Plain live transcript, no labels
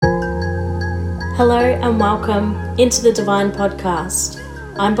Hello and welcome into the Divine Podcast.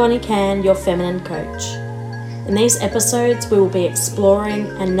 I'm Bonnie Can, your feminine coach. In these episodes, we will be exploring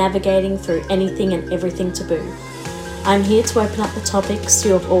and navigating through anything and everything taboo. I'm here to open up the topics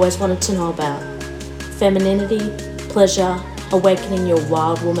you have always wanted to know about: femininity, pleasure, awakening your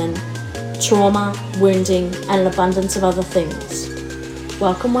wild woman, trauma, wounding, and an abundance of other things.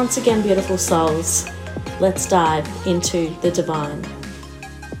 Welcome once again, beautiful souls. Let's dive into the divine.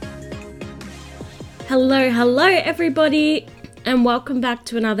 Hello everybody, and welcome back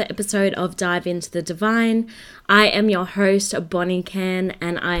to another episode of Dive Into the Divine. I am your host, Bonnie Can,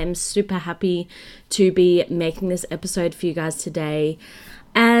 and I am super happy to be making this episode for you guys today.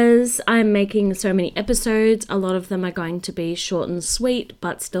 As I'm making so many episodes, a lot of them are going to be short and sweet,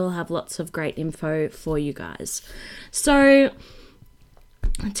 but still have lots of great info for you guys. So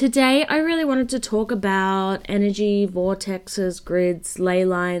today, I really wanted to talk about energy, vortexes, grids, ley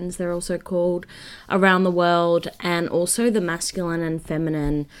lines, they're also called, around the world, and also the masculine and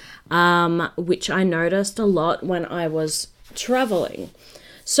feminine, which I noticed a lot when I was traveling.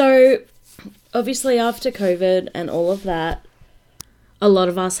 So, obviously, after COVID and all of that, a lot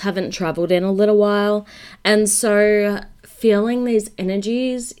of us haven't traveled in a little while, and so feeling these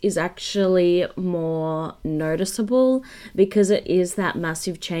energies is actually more noticeable because it is that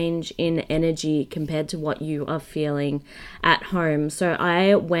massive change in energy compared to what you are feeling at home. So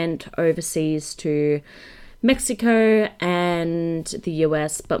I went overseas to Mexico and the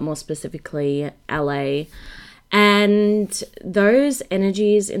US, but more specifically LA. And those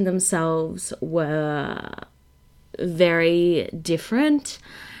energies in themselves were very different.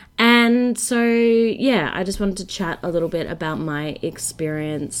 And so, yeah, I just wanted to chat a little bit about my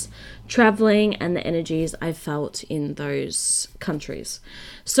experience traveling and the energies I felt in those countries.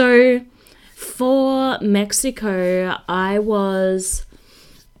 So, for Mexico, I was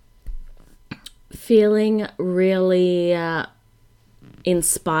feeling really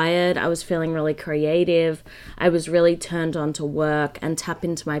inspired. I was feeling really creative. I was really turned on to work and tap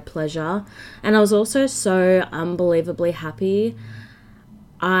into my pleasure. And I was also so unbelievably happy.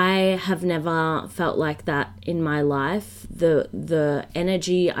 I have never felt like that in my life. The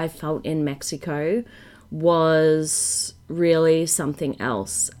energy I felt in Mexico was really something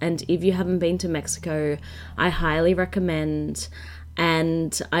else. And if you haven't been to Mexico, I highly recommend.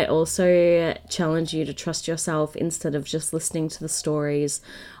 And I also challenge you to trust yourself instead of just listening to the stories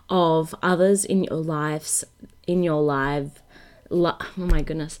of others in your life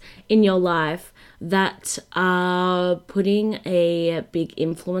that are putting a big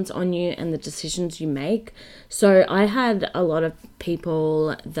influence on you and the decisions you make. So I had a lot of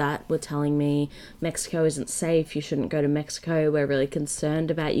people that were telling me Mexico isn't safe, you shouldn't go to Mexico, we're really concerned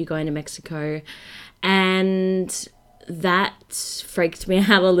about you going to Mexico. And that freaked me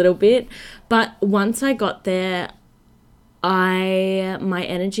out a little bit. But once I got there, my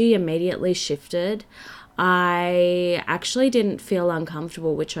energy immediately shifted. I actually didn't feel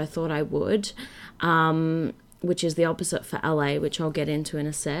uncomfortable, which I thought I would, which is the opposite for LA, which I'll get into in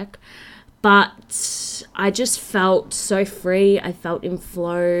a sec. But I just felt so free. I felt in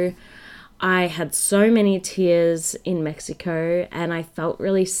flow. I had so many tears in Mexico, and I felt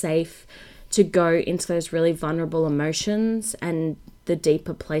really safe to go into those really vulnerable emotions and the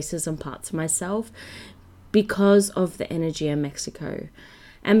deeper places and parts of myself because of the energy in Mexico.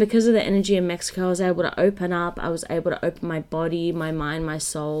 And because of the energy in Mexico, I was able to open up. I was able to open my body, my mind, my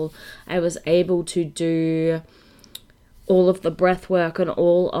soul. I was able to do all of the breath work and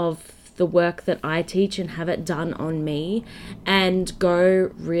all of the work that I teach and have it done on me and go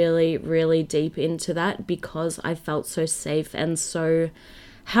really, really deep into that because I felt so safe and so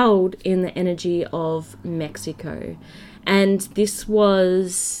held in the energy of Mexico. And this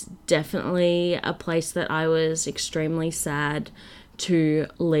was definitely a place that I was extremely sad to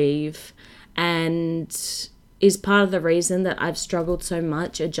leave, and is part of the reason that I've struggled so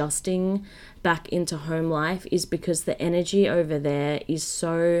much adjusting back into home life is because the energy over there is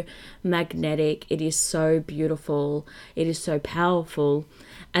so magnetic, it is so beautiful, it is so powerful.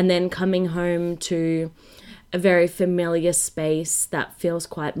 And then coming home to a very familiar space that feels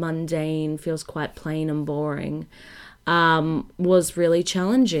quite mundane, feels quite plain and boring, was really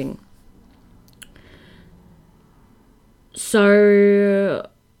challenging. So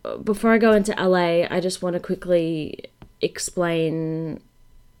before I go into LA, I just want to quickly explain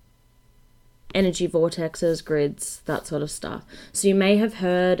energy vortexes, grids, that sort of stuff. So you may have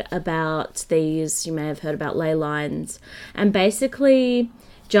heard about these, you may have heard about ley lines. And basically,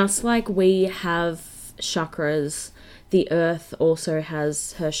 just like we have chakras, the earth also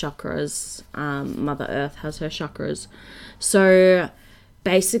has her chakras. Mother Earth has her chakras. So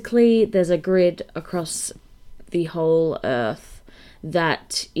basically there's a grid across the whole earth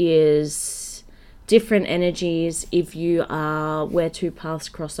that is different energies. If you are where two paths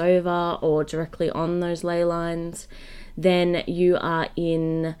cross over or directly on those ley lines, then you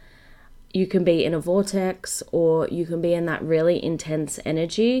can be in a vortex, or you can be in that really intense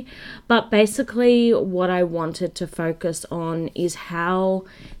energy. But basically what I wanted to focus on is how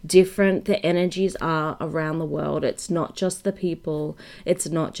different the energies are around the world. It's not just the people, it's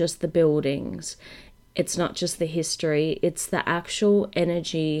not just the buildings, it's not just the history, it's the actual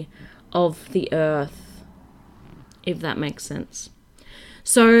energy of the earth, if that makes sense.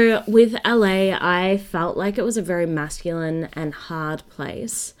 So with LA, I felt like it was a very masculine and hard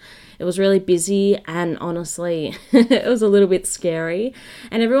place. It was really busy, and honestly, it was a little bit scary.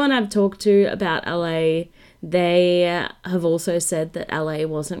 And everyone I've talked to about LA, they have also said that LA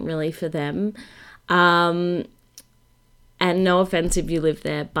wasn't really for them. And no offense if you live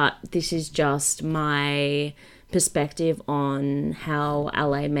there, but this is just my perspective on how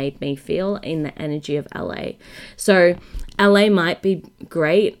LA made me feel in the energy of LA. So LA might be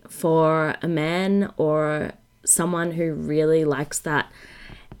great for a man or someone who really likes that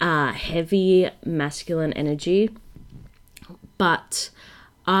heavy masculine energy, but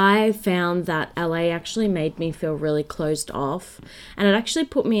I found that LA actually made me feel really closed off, and it actually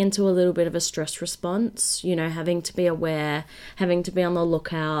put me into a little bit of a stress response, having to be aware, having to be on the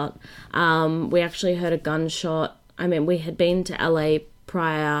lookout. We actually heard a gunshot. I mean, we had been to LA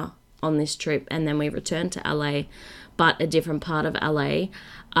prior on this trip, and then we returned to LA, but a different part of LA.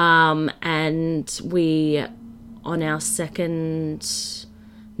 And we, on our second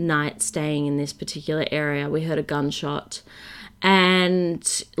night staying in this particular area, we heard a gunshot,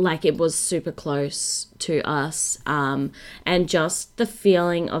 and it was super close to us, and just the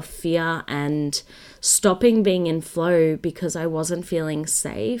feeling of fear and stopping being in flow because I wasn't feeling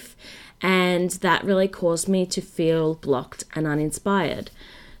safe, and that really caused me to feel blocked and uninspired.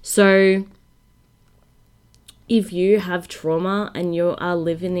 So if you have trauma and you are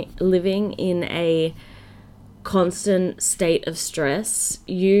living in a constant state of stress,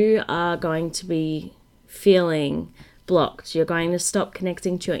 you are going to be feeling blocked. You're going to stop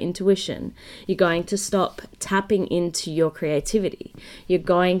connecting to your intuition. You're going to stop tapping into your creativity. You're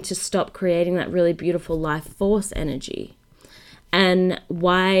going to stop creating that really beautiful life force energy. And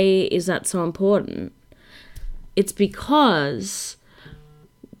why is that so important? It's because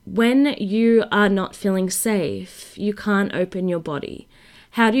when you are not feeling safe, you can't open your body.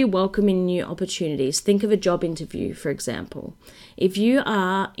 How do you welcome in new opportunities? Think of a job interview, for example. If you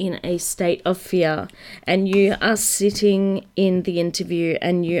are in a state of fear and you are sitting in the interview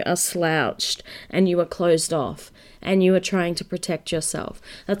and you are slouched and you are closed off and you are trying to protect yourself,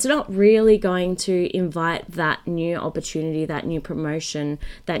 that's not really going to invite that new opportunity, that new promotion,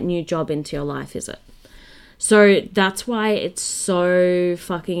 that new job into your life, is it? So that's why it's so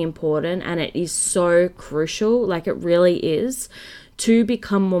fucking important, and it is so crucial, it really is, to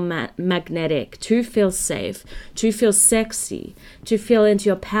become more magnetic, to feel safe, to feel sexy, to feel into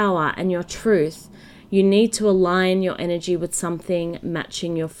your power and your truth. You need to align your energy with something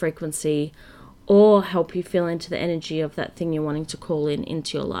matching your frequency, or help you feel into the energy of that thing you're wanting to call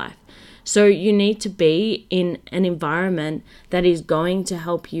into your life. So you need to be in an environment that is going to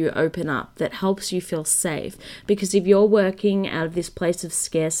help you open up, that helps you feel safe. Because if you're working out of this place of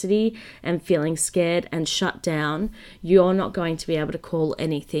scarcity and feeling scared and shut down, you're not going to be able to call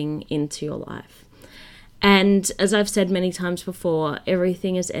anything into your life. And as I've said many times before,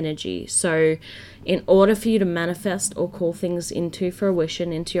 everything is energy. So in order for you to manifest or call things into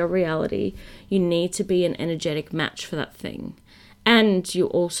fruition, into your reality, you need to be an energetic match for that thing. And you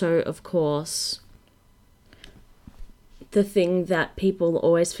also, of course, the thing that people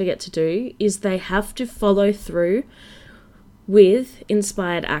always forget to do is they have to follow through with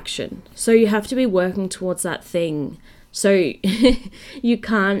inspired action. So you have to be working towards that thing. So you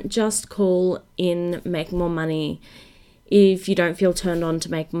can't just call in, make more money if you don't feel turned on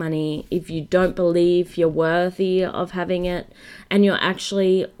to make money, if you don't believe you're worthy of having it, and you're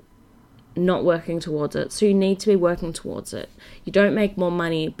actually not working towards it. So you need to be working towards it. You don't make more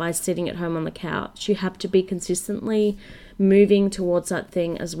money by sitting at home on the couch. You have to be consistently moving towards that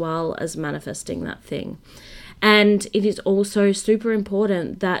thing as well as manifesting that thing. And it is also super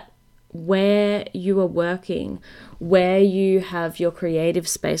important that where you are working, where you have your creative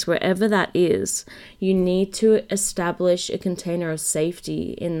space, wherever that is, you need to establish a container of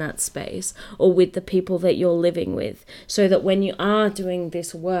safety in that space or with the people that you're living with, so that when you are doing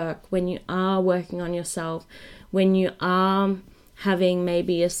this work, when you are working on yourself, when you are having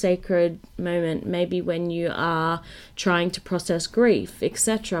maybe a sacred moment, maybe when you are trying to process grief,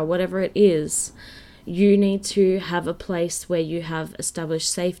 etc., whatever it is. You need to have a place where you have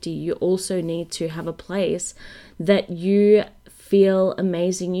established safety. You also need to have a place that you feel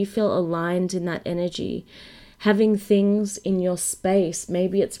amazing, you feel aligned in that energy. Having things in your space,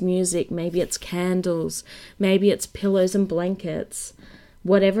 maybe it's music, maybe it's candles, maybe it's pillows and blankets,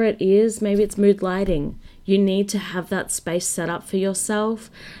 whatever it is, maybe it's mood lighting. You need to have that space set up for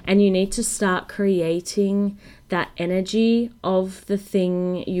yourself, and you need to start creating that energy of the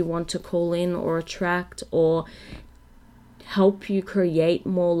thing you want to call in or attract or help you create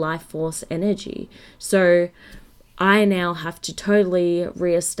more life force energy. So I now have to totally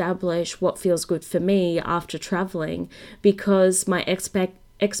reestablish what feels good for me after traveling, because my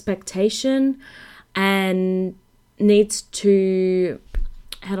expectation and needs to,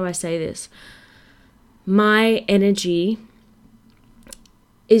 how do I say this? My energy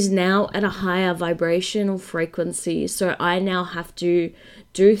is now at a higher vibrational frequency. So I now have to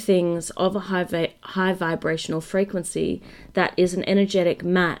do things of a high vibrational frequency that is an energetic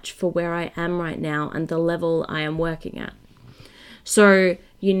match for where I am right now and the level I am working at. So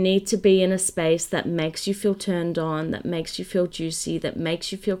you need to be in a space that makes you feel turned on, that makes you feel juicy, that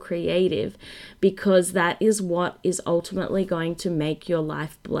makes you feel creative, because that is what is ultimately going to make your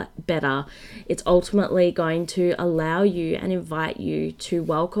life better. It's ultimately going to allow you and invite you to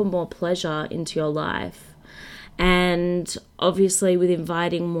welcome more pleasure into your life. And obviously with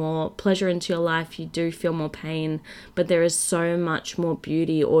inviting more pleasure into your life, you do feel more pain, but there is so much more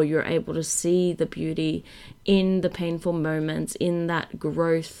beauty, or you're able to see the beauty in the painful moments, in that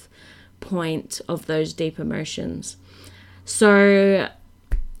growth point of those deep emotions. So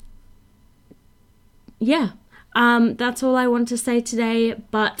yeah, that's all I want to say today,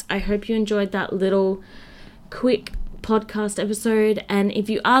 but I hope you enjoyed that little quick podcast episode, and if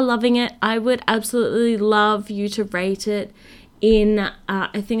you are loving it, I would absolutely love you to rate it in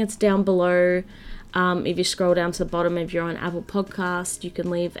I think it's down below. If you scroll down to the bottom, if you're on Apple Podcast, you can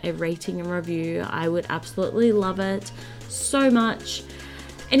leave a rating and review. I would absolutely love it so much.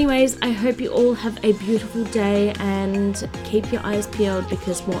 Anyways, I hope you all have a beautiful day, and keep your eyes peeled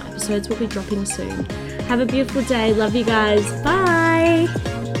because more episodes will be dropping soon. Have a beautiful day. Love you guys. Bye.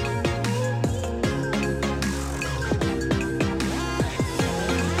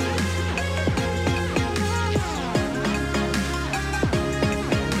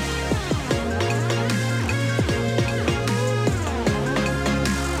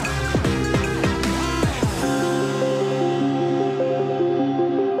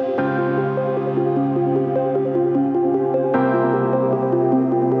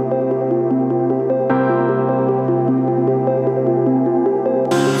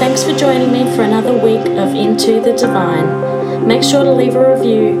 Thanks for joining me for another week of Into the Divine. Make sure to leave a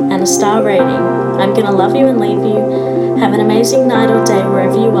review and a star rating. I'm going to love you and leave you. Have an amazing night or day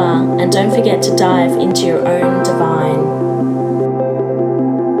wherever you are, and don't forget to dive into your own divine.